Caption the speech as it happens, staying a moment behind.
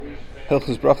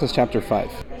Hilchos Brachos, Chapter 5.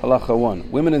 Halacha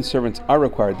 1. Women and servants are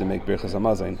required to make Brachos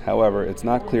Hamazain. However, it's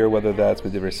not clear whether that's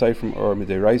Midivrei Seifrim or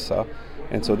Midiraisa,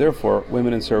 and so therefore,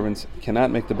 women and servants cannot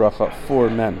make the bracha for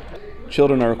men.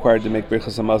 Children are required to make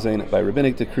Brachos Hamazain by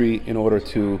rabbinic decree in order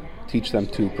to teach them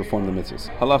to perform the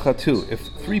mitzvahs. Halacha 2. If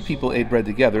 3 people ate bread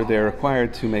together, they are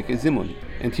required to make a zimun.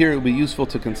 And here it would be useful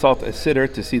to consult a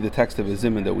siddur to see the text of a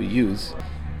zimun that we use.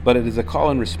 But it is a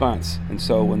call and response, and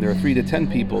so when there are 3 to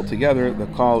 10 people together, the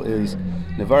call is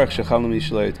Nevarach Shechalnu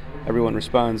Mishleit. Everyone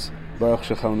responds Baruch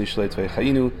Shechalnu Mishleit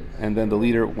V'Chayinu, and then the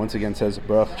leader once again says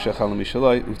Baruch Shechalnu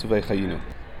Mishleit U'V'Chayinu.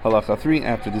 Halacha 3.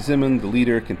 After the zimun, the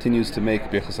leader continues to make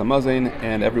Brachos Hamazain,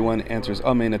 and everyone answers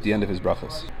Amen at the end of his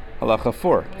brachos. Halacha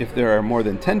 4. If there are more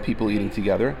than 10 people eating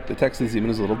together, the text of the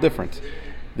zimun is a little different.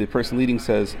 The person leading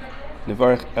says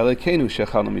Nevarach Elokeinu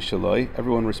Shechalnu Mishloi.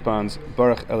 Everyone responds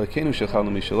Baruch Elokeinu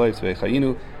Shechalnu Mishloi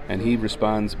V'Chayinu, and he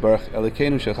responds Baruch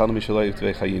Elokeinu Shechalnu Mishloi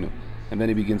V'Chayinu. And then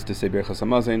he begins to say Brachos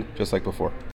Hamazain just like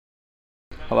before.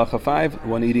 Halacha 5.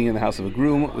 One eating in the house of a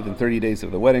groom within 30 days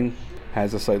of the wedding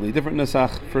has a slightly different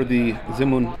nusach for the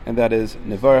zimun, and that is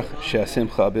Nevarach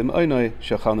She'asimcha b'm'oinoi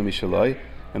Shechalnu Mishloi,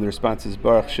 and the response is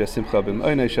Baruch She'asimcha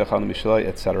b'm'oinoi Shechalnu Mishloi,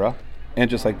 etc. And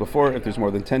just like before, if there's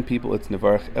more than 10 people, it's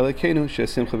Nevarach Elokeinu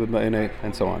She'asimcha b'm'oinoi,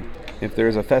 and so on. If there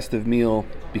is a festive meal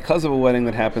because of a wedding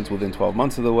that happens within 12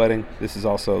 months of the wedding, this is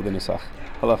also the nusach.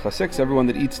 Halacha 6. Everyone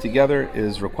that eats together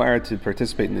is required to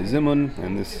participate in the zimun,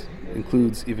 and this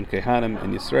includes even Kehanim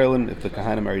and Yisraelim. If the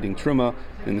Kehanim are eating Truma,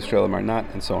 then the Yisraelim are not,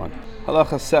 and so on.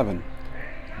 Halacha 7.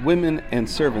 Women and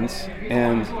servants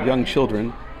and young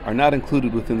children are not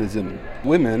included within the zimun.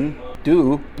 Women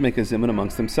do make a zimun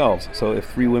amongst themselves. So if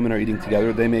 3 women are eating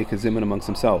together, they make a zimun amongst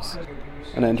themselves.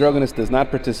 An androgynous does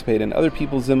not participate in other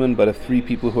people's zimun, but if 3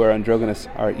 people who are androgynous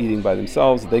are eating by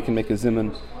themselves, they can make a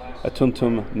zimun. A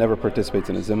tumtum never participates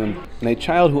in a zimun. And a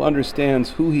child who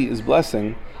understands who he is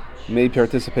blessing may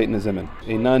participate in a zimun.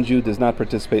 A non-Jew does not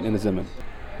participate in a zimun.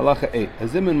 Halacha 8. A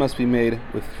zimun must be made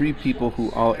with 3 people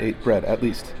who all ate bread, at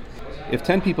least. If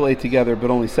 10 people ate together, but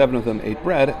only 7 of them ate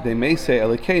bread, they may say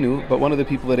Elokeinu, but one of the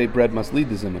people that ate bread must lead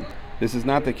the zimun. This is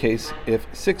not the case if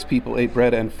 6 people ate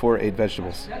bread and 4 ate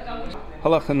vegetables.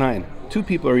 Halacha 9. 2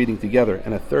 people are eating together,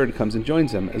 and a third comes and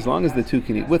joins them. As long as the 2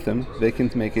 can eat with them, they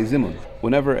can make a zimun.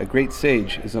 Whenever a great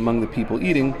sage is among the people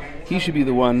eating, he should be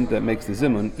the one that makes the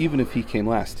zimun, even if he came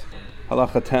last.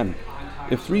 Halacha 10.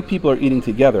 If 3 people are eating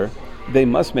together, they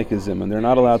must make a zimun. They're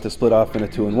not allowed to split off in a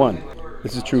 2 and 1.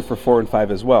 This is true for 4 and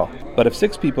 5 as well. But if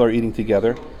 6 people are eating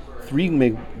together, 3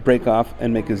 may break off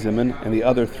and make a zimun, and the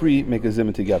other 3 make a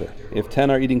zimun together. If 10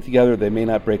 are eating together, they may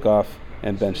not break off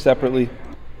and bench separately.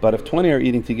 But if 20 are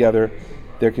eating together,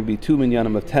 there can be 2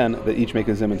 minyanim of 10 that each make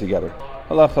a zimun together.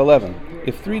 Halacha 11.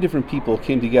 If 3 different people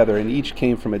came together and each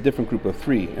came from a different group of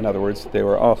 3, in other words, they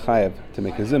were all chayav to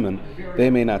make a zimun,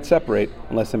 they may not separate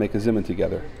unless they make a zimun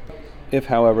together. If,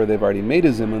 however, they've already made a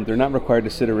zimun, they're not required to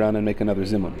sit around and make another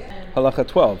zimun. Halacha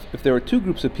 12. If there were 2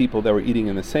 groups of people that were eating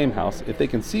in the same house, if they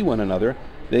can see one another,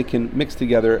 they can mix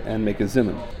together and make a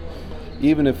zimun.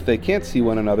 Even if they can't see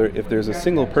one another, if there's a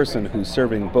single person who's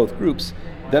serving both groups,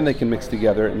 then they can mix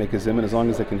together and make a zimun as long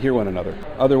as they can hear one another.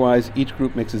 Otherwise, each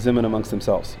group makes a zimun amongst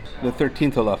themselves. The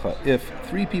 13th halacha. If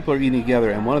 3 people are eating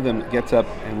together and one of them gets up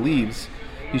and leaves,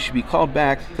 he should be called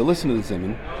back to listen to the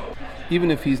zimun,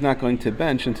 even if he's not going to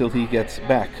bench until he gets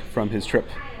back from his trip.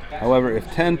 However, if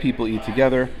 10 people eat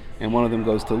together and one of them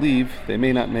goes to leave, they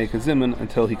may not make a zimun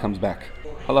until he comes back.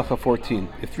 Halacha 14.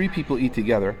 If 3 people eat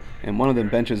together and one of them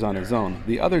benches on his own,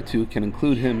 the other 2 can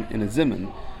include him in a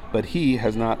zimun, but he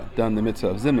has not done the mitzvah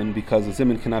of zimun because the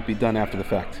zimun cannot be done after the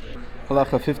fact.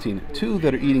 Halacha 15. 2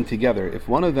 that are eating together, if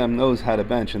one of them knows how to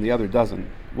bench and the other doesn't,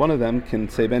 one of them can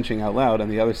say benching out loud and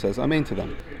the other says amen to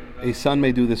them. A son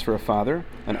may do this for a father,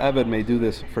 an eved may do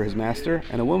this for his master,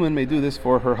 and a woman may do this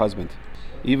for her husband.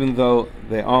 Even though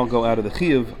they all go out of the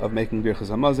chiyuv of making Brachos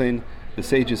Hamazain, the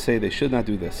sages say they should not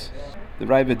do this. The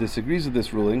Ravid disagrees with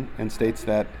this ruling and states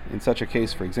that in such a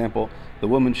case, for example, the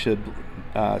woman should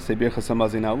say Brachos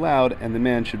Hamazain out loud and the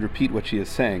man should repeat what she is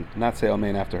saying, not say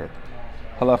amen after her.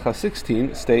 Halacha 16,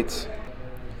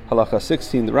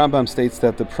 the Rambam states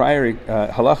that the prior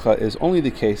halacha is only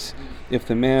the case if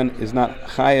the man is not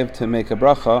chayav to make a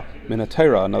bracha min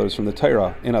ha-Torah, in other words, from the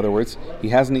Torah. In other words, he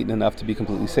hasn't eaten enough to be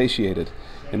completely satiated.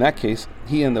 In that case,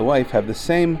 he and the wife have the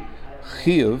same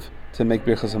chiyuv to make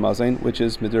Brachos Hamazain, which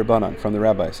is midrabanan, from the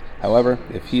rabbis. However,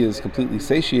 if he is completely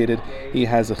satiated, he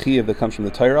has a chiyuv that comes from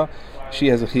the Torah, she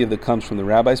has a chiyuv that comes from the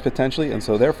rabbis potentially, and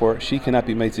so therefore she cannot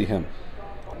be meitzi him.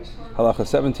 Halacha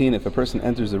 17, if a person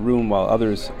enters a room while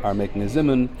others are making a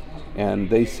zimun, and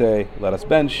they say, let us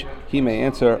bench, he may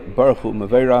answer, Baruch Hu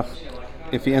Meveirach,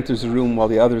 if he enters the room while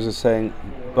the others are saying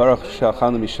Baruch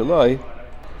Shachanu Mishaloi,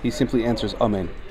 he simply answers Amen.